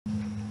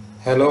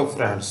Hello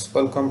friends,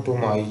 welcome to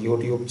my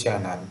YouTube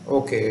channel.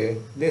 Okay,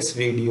 this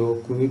video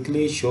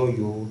quickly show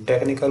you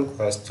technical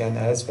question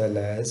as well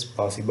as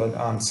possible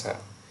answer.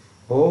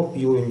 Hope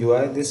you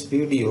enjoy this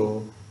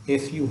video.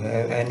 If you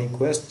have any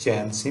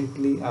question,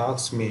 simply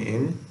ask me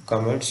in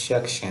comment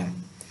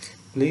section.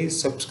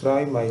 Please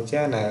subscribe my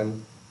channel.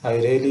 I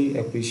really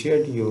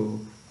appreciate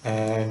you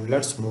and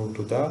let's move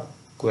to the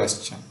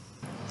question.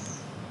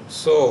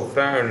 So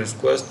friends,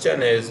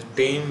 question is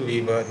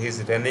Teamviewer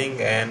is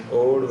running an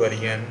old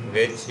version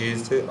which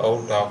is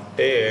out of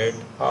date.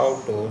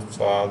 How to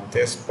solve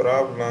this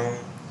problem?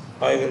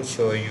 I will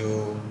show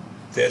you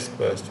this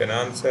question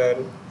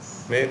answer.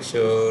 Make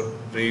sure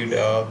read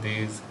all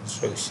these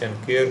instructions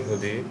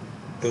carefully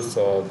to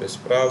solve this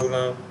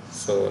problem.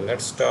 So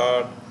let's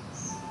start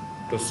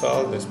to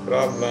solve this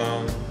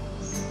problem.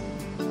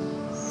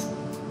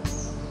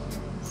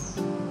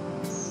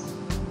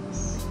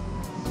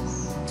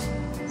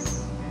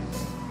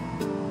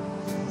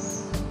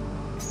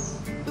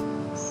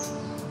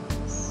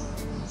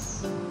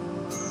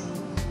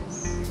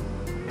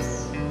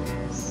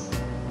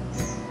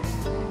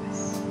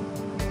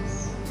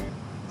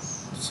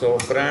 So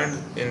friends,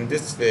 in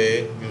this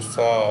way you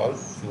solve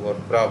your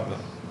problem.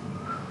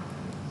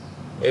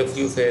 If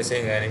you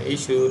facing any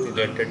issue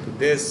related to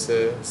this,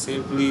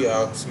 simply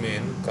ask me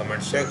in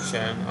comment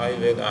section. I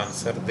will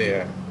answer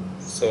there.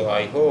 So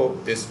I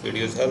hope this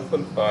video is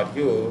helpful for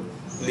you.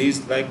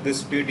 Please like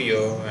this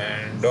video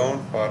and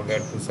don't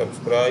forget to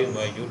subscribe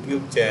my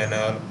YouTube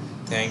channel.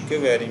 Thank you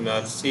very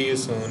much. See you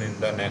soon in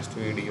the next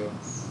video.